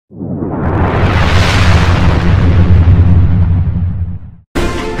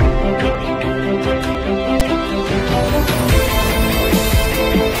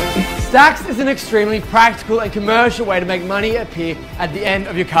Stacks is an extremely practical and commercial way to make money appear at the end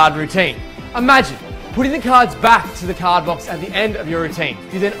of your card routine. Imagine putting the cards back to the card box at the end of your routine.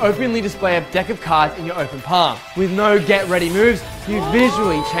 You then openly display a deck of cards in your open palm. With no get ready moves, you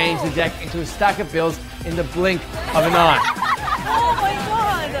visually change the deck into a stack of bills in the blink of an eye. Oh my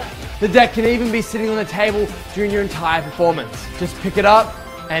god! The deck can even be sitting on the table during your entire performance. Just pick it up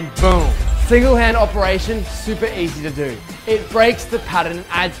and boom. Single hand operation, super easy to do. It breaks the pattern and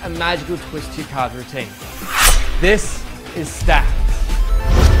adds a magical twist to your card routine. This is Stacks.